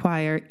doesn't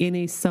require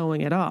any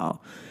sewing at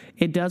all.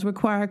 It does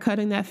require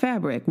cutting that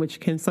fabric, which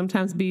can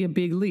sometimes be a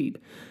big leap.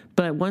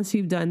 But once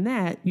you've done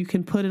that, you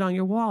can put it on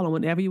your wall. And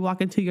whenever you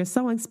walk into your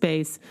sewing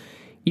space,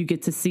 you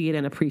get to see it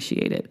and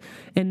appreciate it.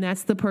 And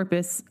that's the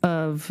purpose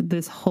of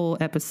this whole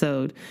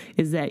episode,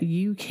 is that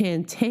you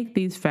can take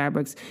these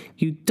fabrics.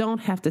 You don't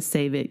have to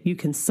save it. You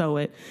can sew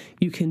it.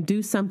 You can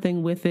do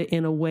something with it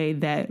in a way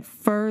that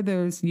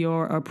furthers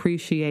your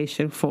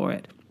appreciation for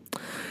it.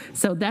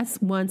 So that's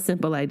one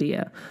simple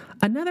idea.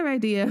 Another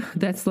idea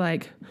that's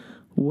like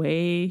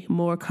way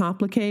more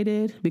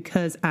complicated,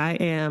 because I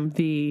am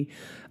the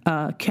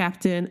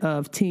captain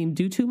of Team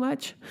Do Too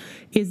Much,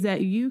 is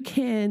that you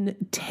can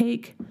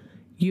take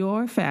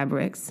your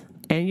fabrics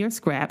and your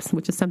scraps,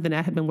 which is something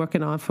I have been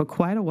working on for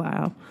quite a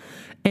while,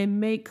 and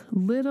make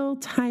little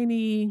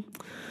tiny,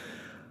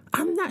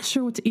 I'm not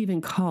sure what to even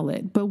call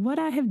it, but what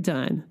I have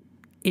done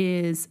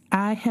is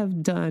I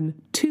have done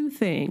two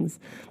things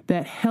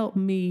that help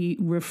me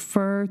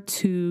refer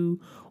to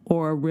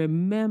or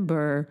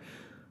remember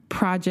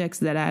projects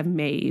that I've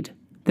made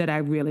that I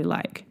really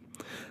like.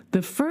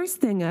 The first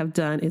thing I've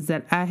done is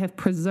that I have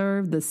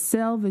preserved the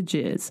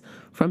selvages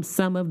from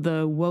some of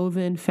the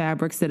woven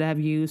fabrics that I've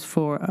used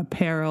for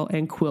apparel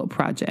and quilt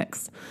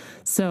projects.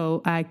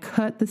 So I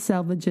cut the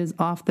selvages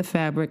off the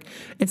fabric,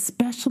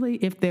 especially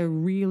if they're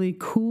really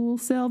cool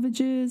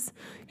selvages.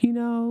 You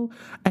know,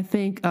 I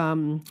think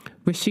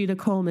Rashida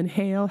Coleman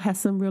Hale has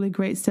some really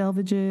great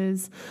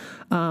selvages.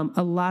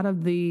 A lot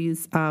of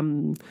these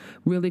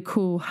really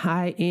cool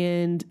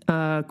high-end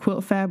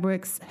quilt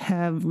fabrics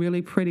have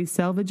really pretty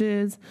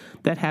selvages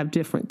that have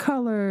different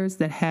colors,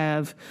 that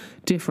have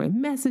different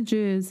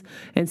messages.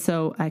 And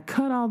so I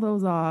cut all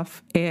those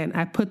off and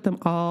I put them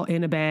all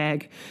in a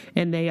bag,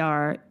 and they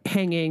are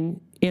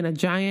hanging in a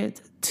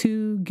giant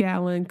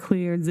 2-gallon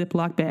clear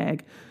Ziploc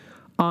bag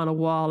on a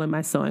wall in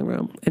my sewing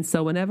room. And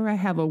so whenever I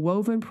have a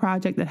woven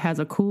project that has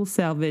a cool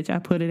selvage, I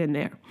put it in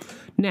there.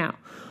 Now,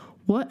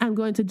 what I'm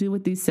going to do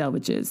with these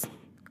selvages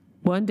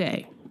one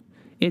day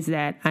is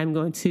that I'm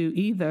going to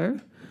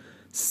either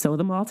sew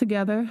them all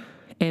together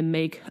and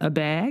make a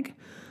bag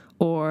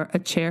or a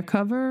chair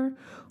cover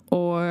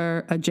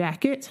or a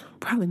jacket.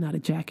 Probably not a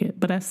jacket,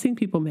 but I've seen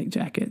people make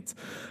jackets.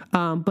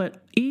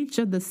 But each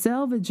of the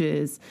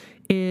selvages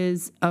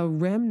is a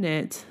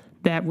remnant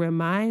that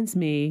reminds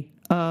me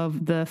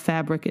of the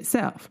fabric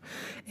itself.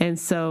 And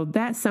so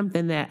that's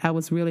something that I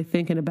was really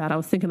thinking about. I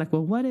was thinking like,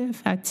 well, what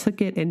if I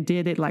took it and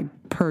did it like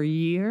per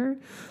year?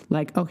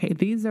 Like, okay,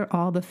 these are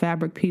all the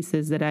fabric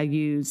pieces that I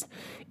used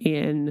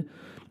in,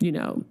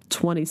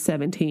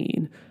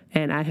 2017.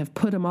 And I have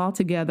put them all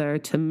together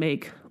to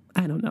make,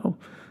 I don't know,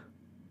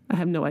 I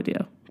have no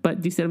idea.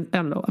 But you said, I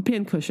don't know, a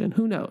pin cushion,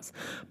 who knows?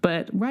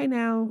 But right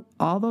now,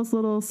 all those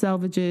little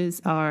selvages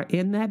are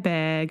in that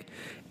bag.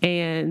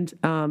 And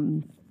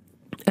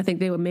I think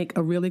they would make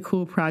a really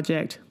cool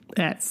project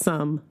at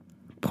some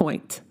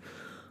point.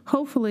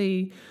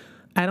 Hopefully,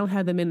 I don't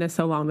have them in there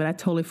so long that I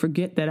totally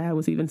forget that I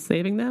was even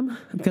saving them,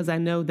 because I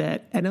know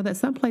that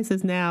some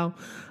places now,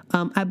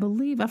 I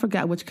believe, I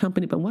forgot which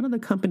company, but one of the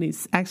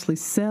companies actually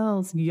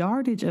sells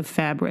yardage of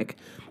fabric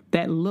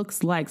that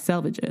looks like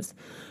selvages,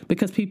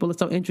 because people are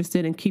so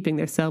interested in keeping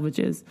their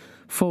selvages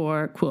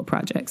for quilt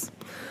projects.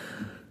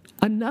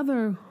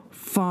 Another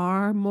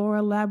far more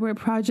elaborate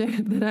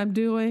project that I'm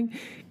doing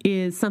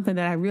is something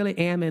that I really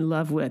am in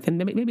love with. And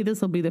maybe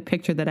this will be the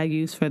picture that I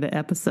use for the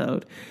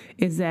episode,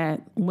 is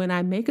that when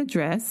I make a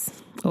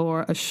dress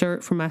or a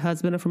shirt for my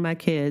husband or for my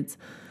kids,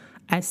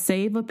 I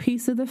save a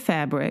piece of the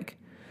fabric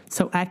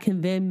so I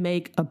can then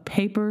make a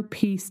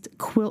paper-pieced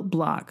quilt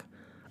block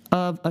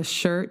of a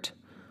shirt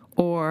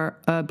or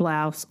a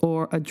blouse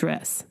or a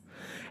dress.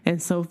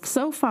 And so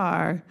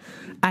far,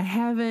 I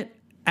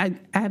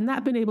have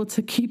not been able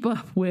to keep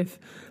up with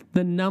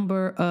the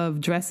number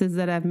of dresses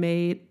that I've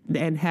made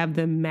and have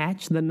them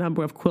match the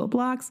number of quilt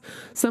blocks.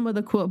 Some of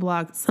the quilt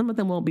blocks, some of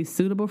them won't be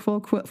suitable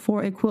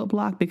for a quilt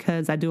block,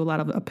 because I do a lot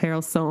of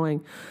apparel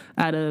sewing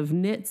out of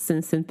knits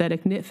and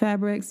synthetic knit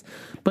fabrics.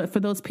 But for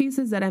those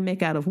pieces that I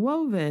make out of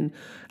woven,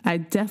 I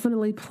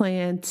definitely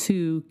plan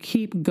to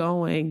keep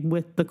going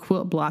with the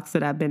quilt blocks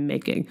that I've been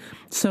making.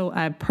 So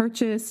I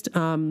purchased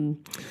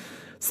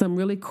some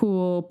really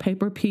cool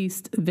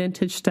paper-pieced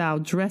vintage-style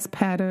dress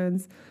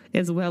patterns,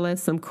 as well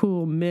as some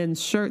cool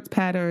men's shirt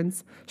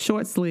patterns.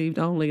 Short-sleeved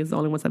only is the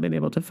only ones I've been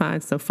able to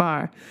find so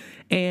far.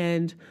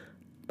 And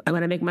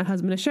when I make my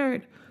husband a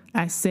shirt,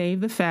 I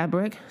save the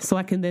fabric so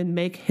I can then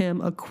make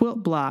him a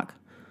quilt block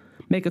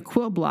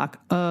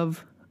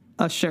of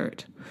a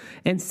shirt.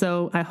 And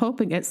so I'm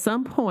hoping at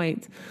some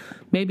point,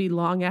 maybe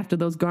long after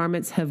those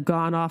garments have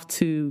gone off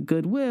to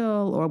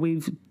Goodwill, or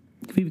we've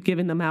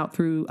given them out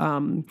through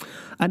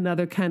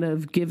another kind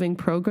of giving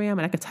program.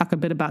 And I could talk a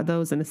bit about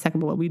those in a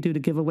second, but what we do to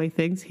give away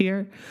things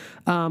here.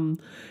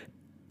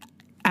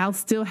 I'll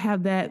still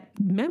have that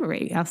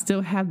memory. I'll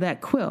still have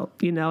that quilt,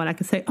 and I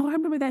can say, oh, I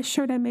remember that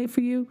shirt I made for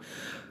you.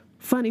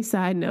 Funny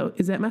side note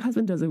is that my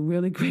husband does a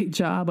really great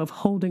job of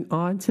holding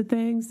on to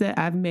things that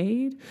I've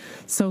made.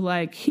 So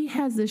like he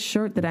has this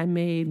shirt that I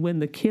made when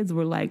the kids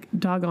were like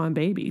doggone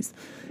babies.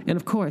 And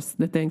of course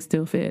the thing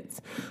still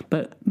fits,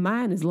 but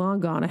mine is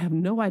long gone. I have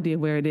no idea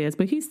where it is,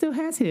 but he still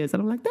has his.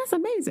 And I'm like, that's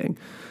amazing.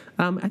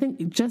 I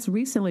think just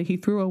recently he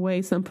threw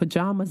away some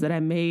pajamas that I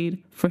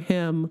made for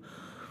him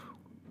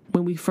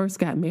when we first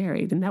got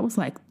married. And that was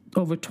like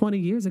over 20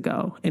 years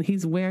ago. And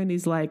he's wearing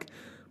these like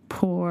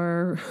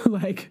poor,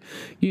 like,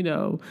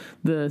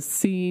 the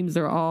seams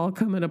are all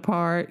coming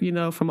apart,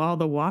 from all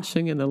the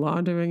washing and the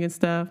laundering and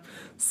stuff.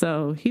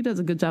 So he does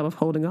a good job of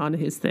holding on to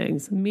his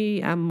things.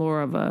 Me, I'm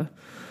more of a,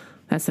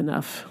 that's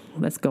enough.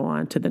 Let's go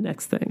on to the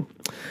next thing.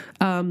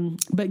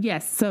 But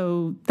yes,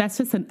 so that's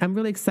I'm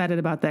really excited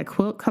about that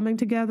quilt coming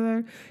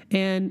together.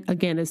 And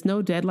again, there's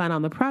no deadline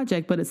on the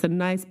project, but it's a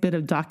nice bit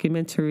of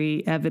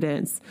documentary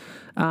evidence.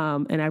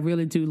 And I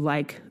really do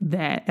like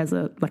that as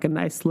a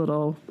nice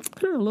little,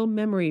 little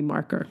memory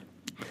marker.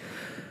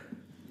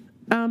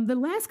 The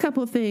last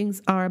couple of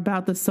things are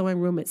about the sewing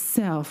room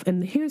itself.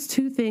 And here's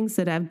two things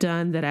that I've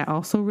done that I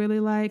also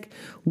really like.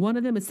 One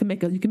of them is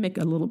you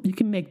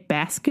can make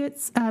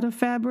baskets out of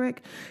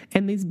fabric.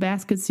 And these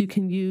baskets you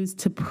can use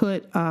to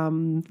put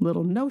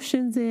little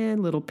notions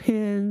in, little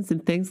pins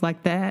and things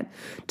like that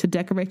to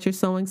decorate your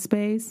sewing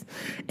space.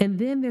 And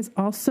then there's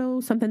also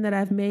something that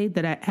I've made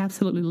that I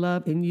absolutely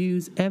love and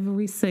use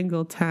every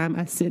single time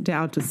I sit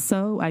down to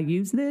sew. I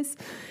use this.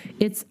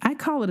 I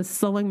call it a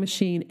sewing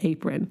machine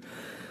apron.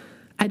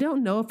 I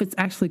don't know if it's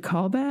actually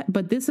called that,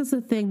 but this is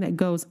a thing that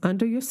goes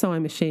under your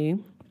sewing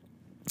machine.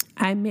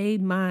 I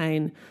made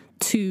mine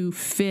to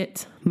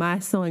fit my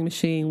sewing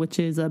machine, which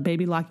is a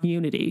Baby Lock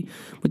Unity,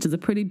 which is a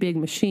pretty big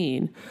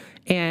machine.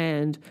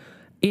 And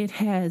it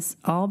has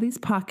all these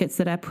pockets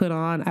that I put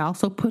on. I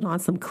also put on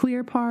some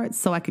clear parts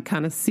so I could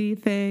kind of see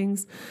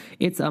things.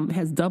 It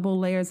has double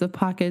layers of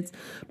pockets,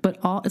 but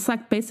it's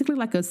like basically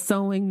like a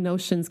sewing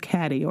notions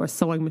caddy or a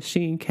sewing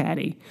machine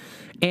caddy.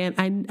 And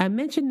I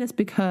mention this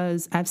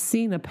because I've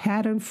seen a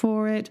pattern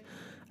for it.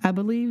 I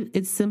believe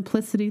it's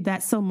Simplicity.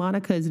 That's so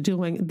Monica is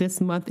doing this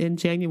month in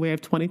January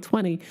of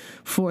 2020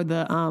 for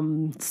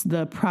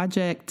the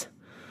project.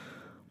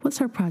 What's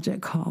her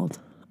project called?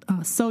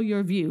 Sew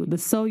Your View. The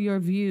Sew Your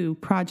View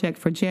project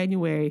for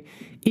January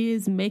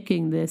is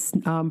making this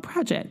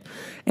project.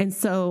 And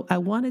so I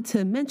wanted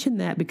to mention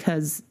that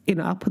because,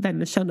 I'll put that in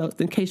the show notes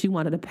in case you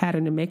wanted a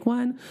pattern to make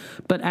one.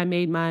 But I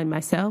made mine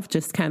myself,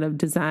 just kind of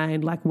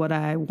designed like what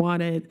I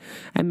wanted.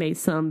 I made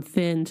some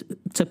thin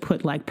to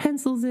put like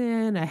pencils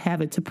in. I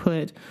have it to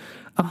put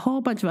a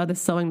whole bunch of other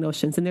sewing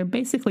notions, and they're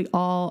basically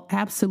all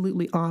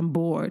absolutely on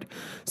board.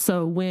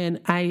 So when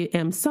I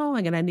am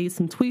sewing and I need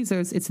some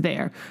tweezers, it's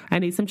there. I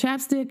need some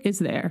chapstick, it's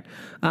there.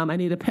 I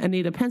need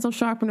a pencil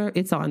sharpener,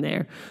 it's on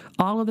there.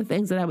 All of the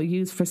things that I would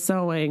use for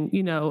sewing,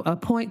 a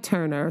point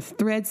turner,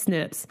 thread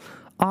snips,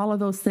 all of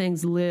those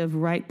things live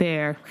right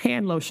there.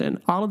 Hand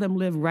lotion, all of them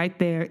live right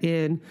there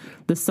in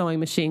the sewing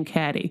machine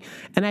caddy.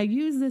 And I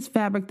use this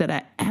fabric that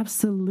I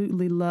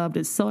absolutely loved.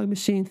 It's sewing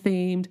machine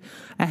themed.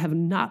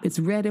 It's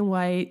red and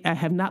white. I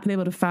have not been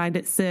able to find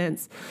it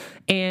since.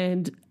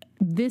 And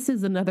this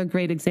is another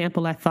great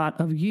example, I thought,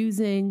 of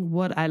using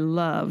what I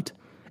loved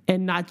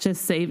and not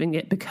just saving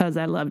it because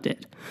I loved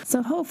it.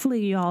 So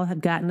hopefully you all have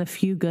gotten a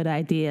few good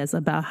ideas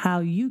about how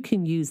you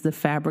can use the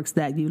fabrics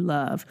that you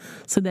love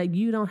so that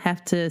you don't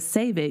have to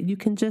save it. You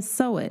can just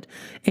sew it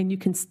and you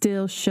can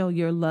still show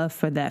your love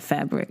for that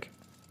fabric.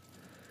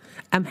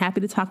 I'm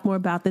happy to talk more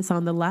about this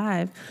on the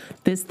live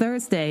this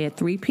Thursday at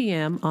 3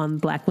 p.m. on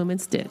Black Women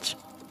Stitch.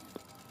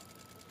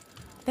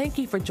 Thank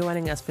you for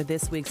joining us for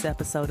this week's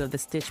episode of the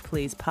Stitch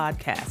Please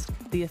podcast,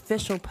 the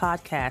official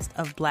podcast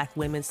of Black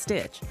Women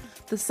Stitch,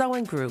 the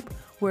sewing group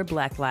where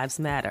Black Lives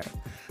Matter.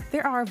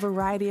 There are a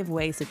variety of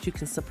ways that you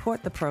can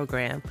support the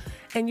program,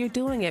 and you're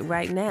doing it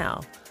right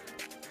now.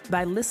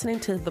 By listening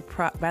to the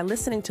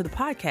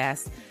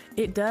podcast,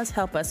 it does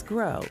help us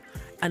grow.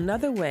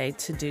 Another way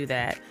to do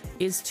that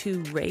is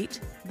to rate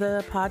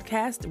the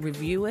podcast,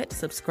 review it,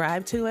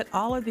 subscribe to it.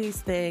 All of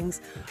these things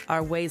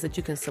are ways that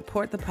you can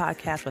support the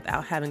podcast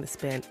without having to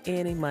spend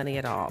any money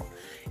at all.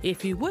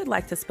 If you would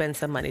like to spend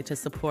some money to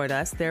support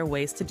us, there are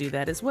ways to do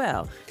that as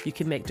well. You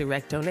can make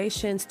direct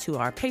donations to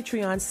our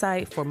Patreon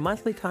site for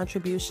monthly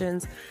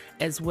contributions,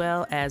 as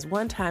well as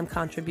one-time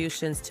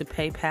contributions to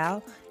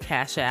PayPal,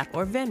 Cash App,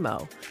 or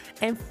Venmo.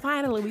 And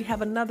finally, we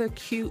have another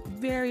cute,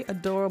 very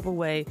adorable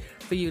way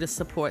for you to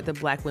support the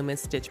Black Women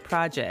Stitch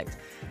project.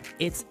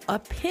 It's a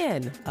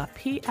pin, a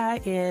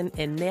PIN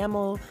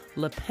enamel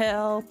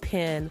lapel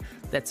pin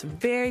that's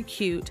very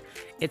cute.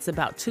 It's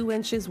about 2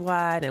 inches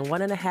wide and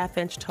 1.5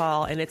 inch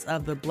tall, and it's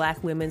of the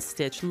Black Women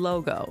Stitch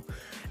logo.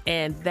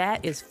 And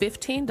that is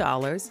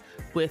 $15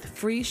 with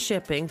free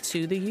shipping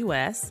to the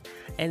U.S.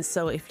 And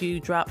so if you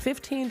drop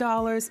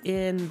 $15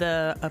 in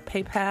the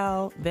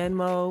PayPal,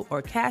 Venmo,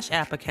 or Cash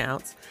App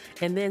accounts,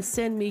 and then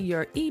send me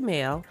your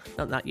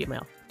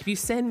if you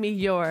send me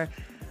your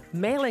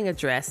mailing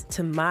address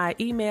to my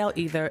email,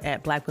 either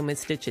at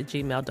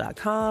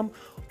blackwomenstitch@gmail.com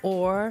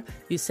or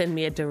you send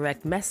me a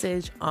direct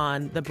message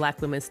on the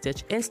Black Women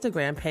Stitch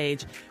Instagram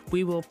page,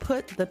 we will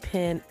put the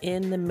pin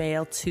in the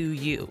mail to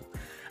you.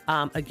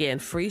 Again,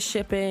 free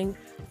shipping,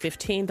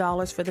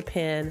 $15 for the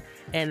pin,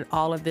 and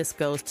all of this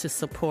goes to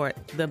support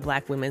the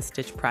Black Women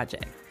Stitch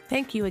Project.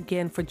 Thank you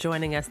again for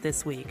joining us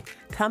this week.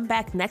 Come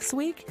back next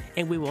week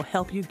and we will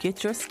help you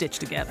get your stitch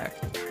together.